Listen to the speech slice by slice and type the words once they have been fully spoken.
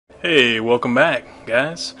Hey, welcome back,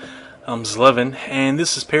 guys. I'm Zlevin, and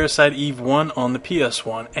this is Parasite Eve 1 on the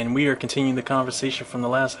PS1, and we are continuing the conversation from the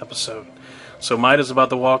last episode. So Maida's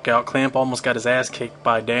about to walk out, Clamp almost got his ass kicked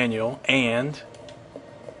by Daniel, and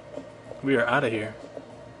we are out of here.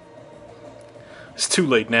 It's too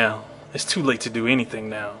late now. It's too late to do anything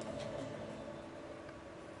now.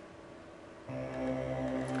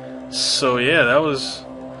 So yeah, that was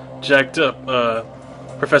jacked up.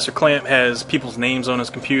 Professor Clamp has people's names on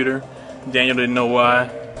his computer. Daniel didn't know why.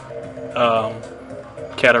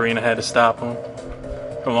 Katarina had to stop him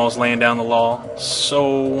from almost laying down the law.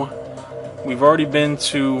 So we've already been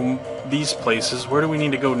to these places. Where do we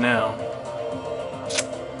need to go now?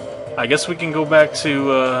 I guess we can go back to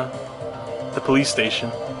the police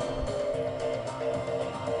station.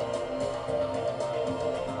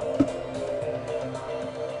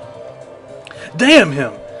 Damn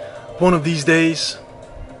him! One of these days.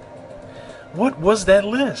 What was that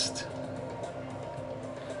list?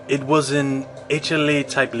 It was an HLA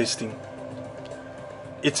type listing.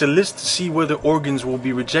 It's a list to see whether organs will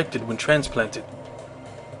be rejected when transplanted.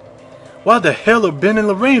 Why the hell are Ben and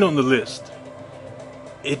Lorraine on the list?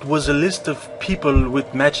 It was a list of people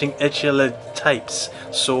with matching HLA types,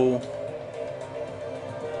 so...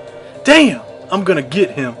 Damn! I'm gonna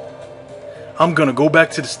get him. I'm gonna go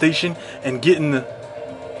back to the station and get in the...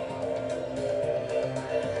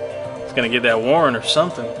 Gonna get that warrant or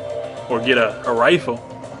something, or get a rifle,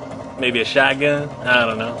 maybe a shotgun. I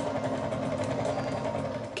don't know.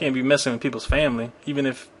 Can't be messing with people's family, even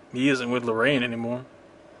if he isn't with Lorraine anymore.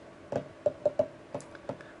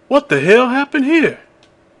 What the hell happened here?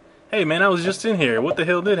 Hey man, I was just in here. What the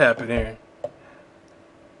hell did happen here?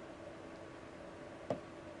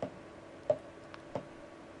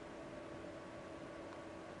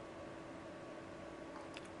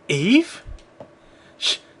 Eve?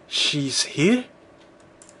 She's here?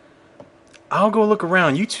 I'll go look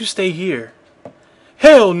around. You two stay here.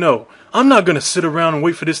 Hell no! I'm not gonna sit around and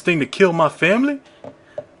wait for this thing to kill my family.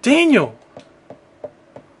 Daniel!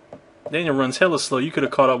 Daniel runs hella slow. You could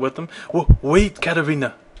have caught up with him. Wait,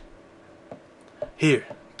 Katarina. Here,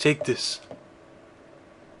 take this.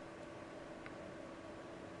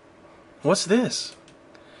 What's this?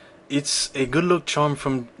 It's a good luck charm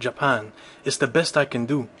from Japan. It's the best I can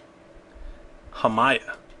do.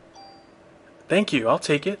 Hamaya. Thank you, I'll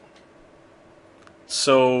take it.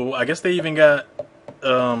 So, I guess they even got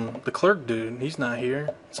the clerk dude. He's not here.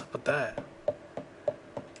 What's up with that?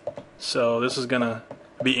 So, this is gonna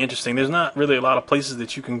be interesting. There's not really a lot of places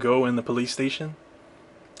that you can go in the police station,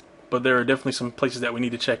 but there are definitely some places that we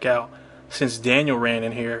need to check out. Since Daniel ran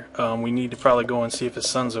in here, we need to probably go and see if his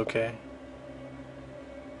son's okay.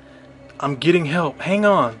 I'm getting help. Hang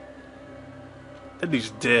on. That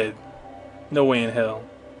dude's dead. No way in hell.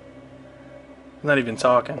 Not even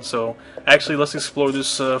talking. So actually let's explore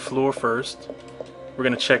this floor first. We're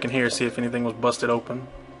gonna check in here, see if anything was busted open.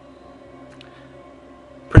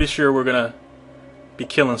 Pretty sure we're gonna be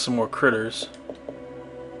killing some more critters.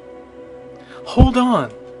 Hold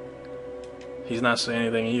on. He's not saying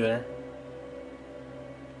anything either.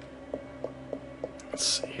 Let's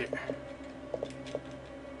see here.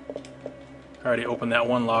 I already opened that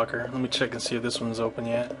one locker. Let me check and see if this one's open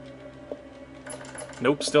yet.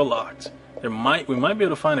 Nope, still locked. We might be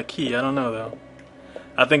able to find a key. I don't know though.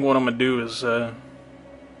 I think what I'm gonna do is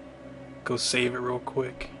go save it real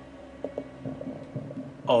quick.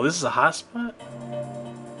 Oh, this is a hot spot?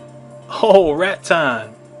 Oh, rat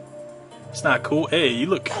time. It's not cool. Hey, you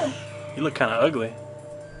look kind of ugly.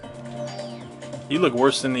 You look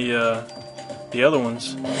worse than the other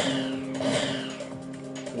ones.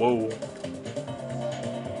 Whoa.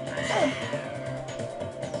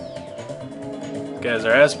 Guys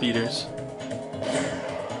are ass beaters.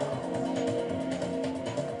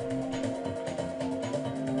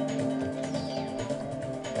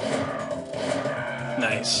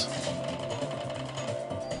 Nice.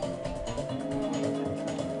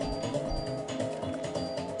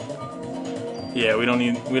 Yeah, we don't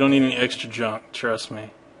need any extra junk, trust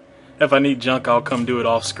me. If I need junk, I'll come do it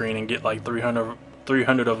off screen and get like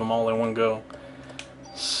 300 of them all in one go.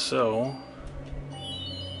 So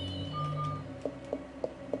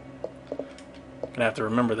gonna have to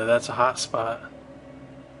remember that that's a hot spot.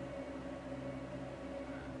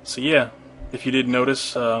 So yeah, if you didn't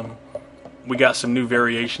notice, we got some new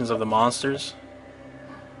variations of the monsters.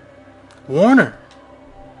 Warner!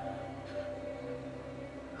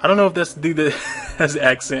 I don't know if that's the dude that has the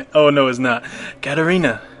accent. Oh no, it's not.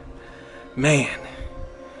 Katarina. Man,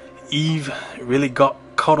 Eve really got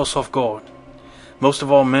caught us off guard. Most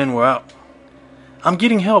of our men were out. I'm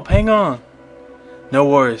getting help, hang on. No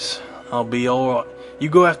worries, I'll be alright. You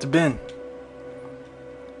go after Ben.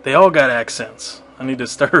 They all got accents. I need to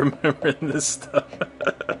start remembering this stuff.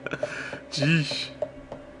 Jeez.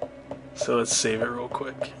 So let's save it real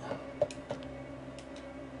quick.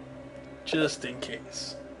 Just in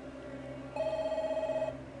case.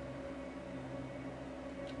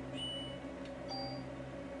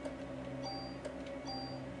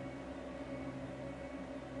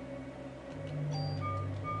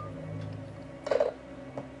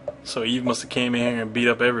 So Eve must have came in here and beat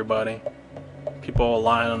up everybody. People all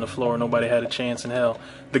lying on the floor. Nobody had a chance in hell.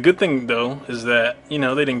 The good thing, though, is that, you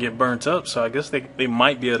know, they didn't get burnt up. So I guess they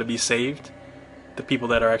might be able to be saved. The people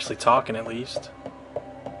that are actually talking, at least.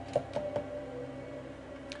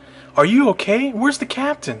 Are you okay? Where's the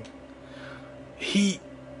captain? He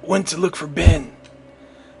went to look for Ben.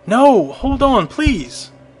 No, hold on,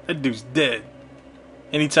 please. That dude's dead.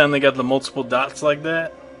 Anytime they got the multiple dots like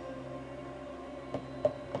that.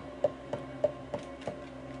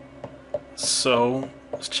 So,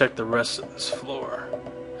 let's check the rest of this floor.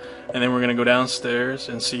 And then we're going to go downstairs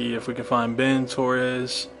and see if we can find Ben,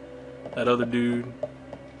 Torres, that other dude.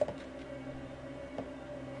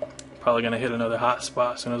 Probably going to hit another hot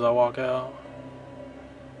spot as soon as I walk out.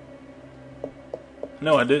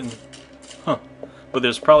 No, I didn't. Huh. But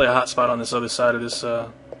there's probably a hot spot on this other side of this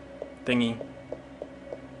thingy.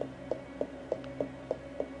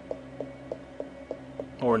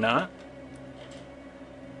 Or not.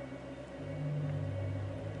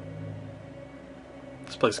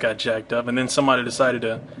 This place got jacked up, and then somebody decided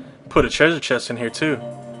to put a treasure chest in here too.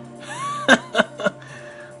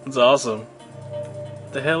 That's awesome.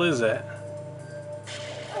 What the hell is that?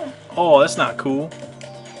 Oh, that's not cool.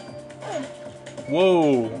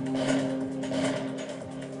 Whoa.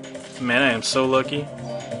 Man, I am so lucky.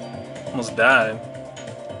 Almost died.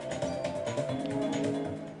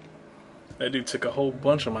 That dude took a whole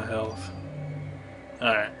bunch of my health.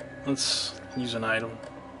 Alright, let's use an item.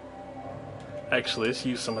 Actually, let's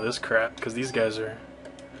use some of this crap, because these guys are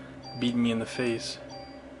beating me in the face.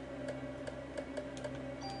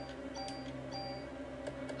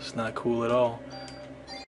 It's not cool at all.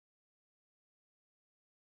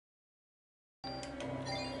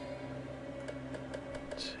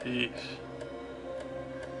 Jeez.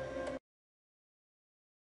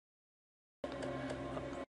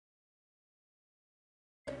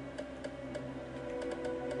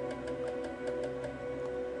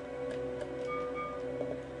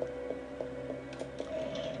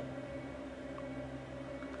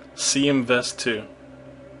 CM Vest 2.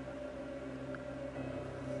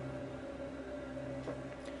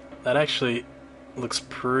 That actually looks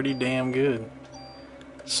pretty damn good.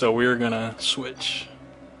 So we're gonna switch,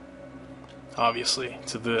 obviously,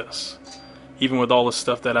 to this. Even with all the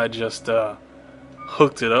stuff that I just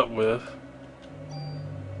hooked it up with.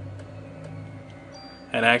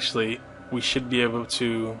 And actually, we should be able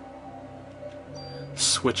to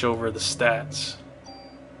switch over the stats.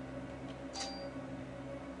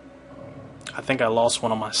 I think I lost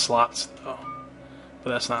one of my slots though,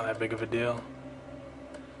 but that's not that big of a deal.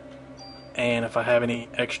 And if I have any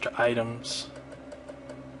extra items,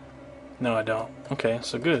 no I don't. Okay,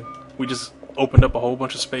 so good. We just opened up a whole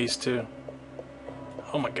bunch of space too.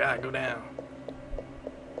 Oh my god, go down.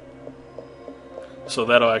 So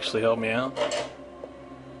that'll actually help me out.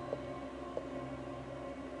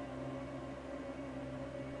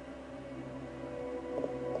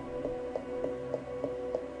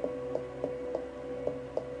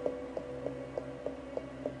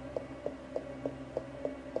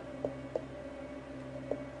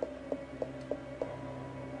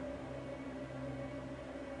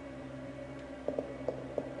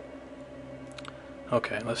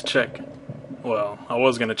 Okay, let's check. Well, I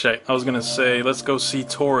was gonna check. I was gonna say, let's go see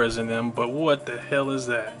Torres in them, but what the hell is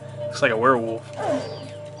that? Looks like a werewolf.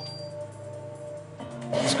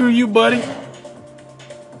 Screw you, buddy.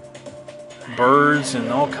 Birds and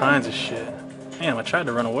all kinds of shit. Damn, I tried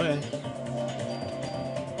to run away.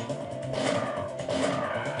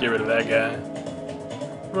 Get rid of that guy.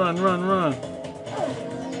 Run, run, run.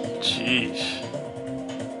 Jeez.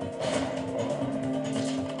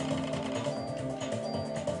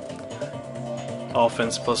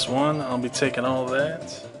 Offense +1. I'll be taking all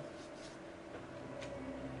that.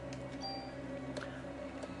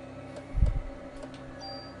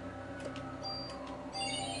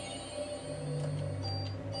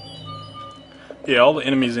 Yeah, all the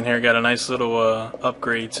enemies in here got a nice little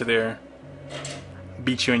upgrade to their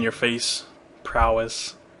beat you in your face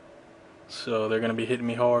prowess. So they're gonna be hitting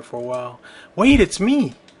me hard for a while. Wait, it's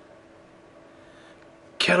me!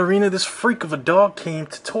 Katarina, this freak of a dog came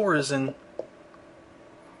to Torres and...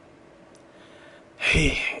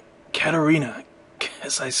 Hey, Katarina,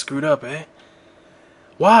 Guess I screwed up, eh?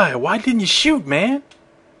 Why? Why didn't you shoot, man?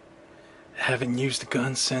 Haven't used a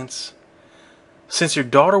gun since your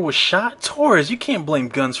daughter was shot? Torres, you can't blame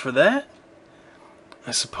guns for that.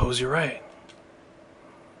 I suppose you're right.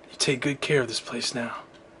 You take good care of this place now.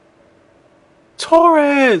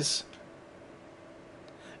 Torres!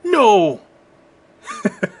 No!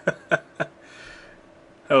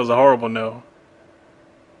 That was a horrible no.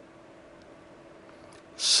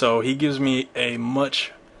 So he gives me a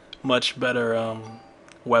much better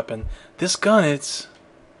weapon. This gun, it's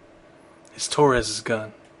Torres's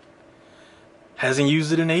gun. Hasn't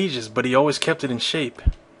used it in ages, but he always kept it in shape.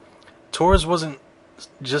 Torres wasn't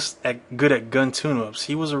just good at gun tune-ups.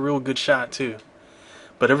 He was a real good shot too.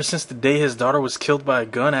 But ever since the day his daughter was killed by a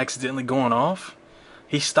gun accidentally going off,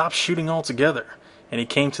 he stopped shooting altogether, and he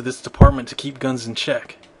came to this department to keep guns in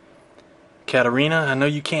check. Katarina, I know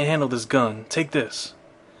you can't handle this gun. Take this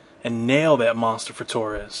and nail that monster for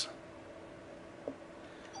Torres.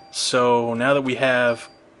 So now that we have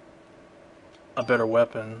a better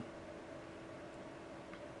weapon,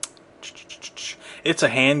 it's a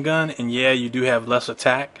handgun, and yeah, you do have less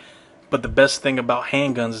attack, but the best thing about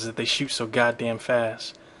handguns is that they shoot so goddamn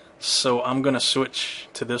fast. So I'm gonna switch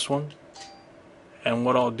to this one, and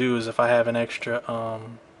what I'll do is, if I have an extra,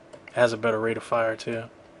 it has a better rate of fire too.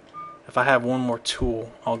 If I have one more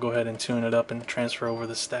tool, I'll go ahead and tune it up and transfer over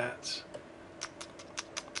the stats.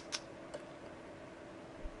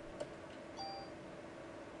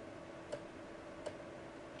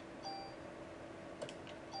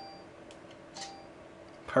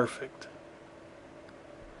 Perfect.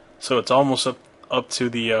 So it's almost up to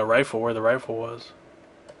the rifle, where the rifle was.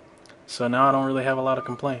 So now I don't really have a lot of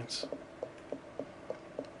complaints.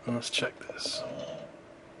 Let's check this.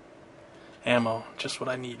 Ammo, just what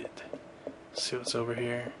I needed. Let's see what's over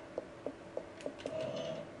here.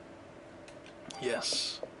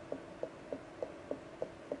 Yes.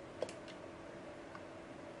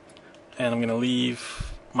 And I'm going to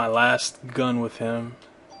leave my last gun with him.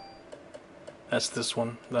 That's this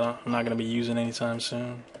one that I'm not going to be using anytime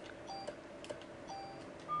soon.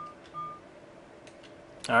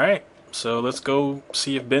 Alright, so let's go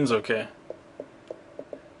see if Ben's okay.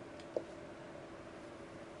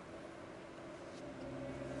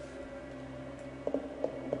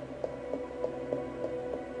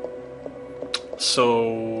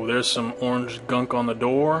 So there's some orange gunk on the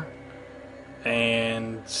door,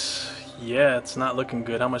 and yeah, it's not looking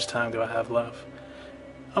good. How much time do I have left?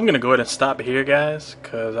 I'm gonna go ahead and stop it here, guys,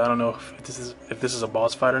 because I don't know if this is a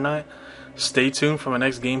boss fight or not. Stay tuned for my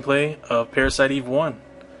next gameplay of Parasite Eve 1.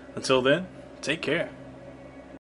 Until then, take care.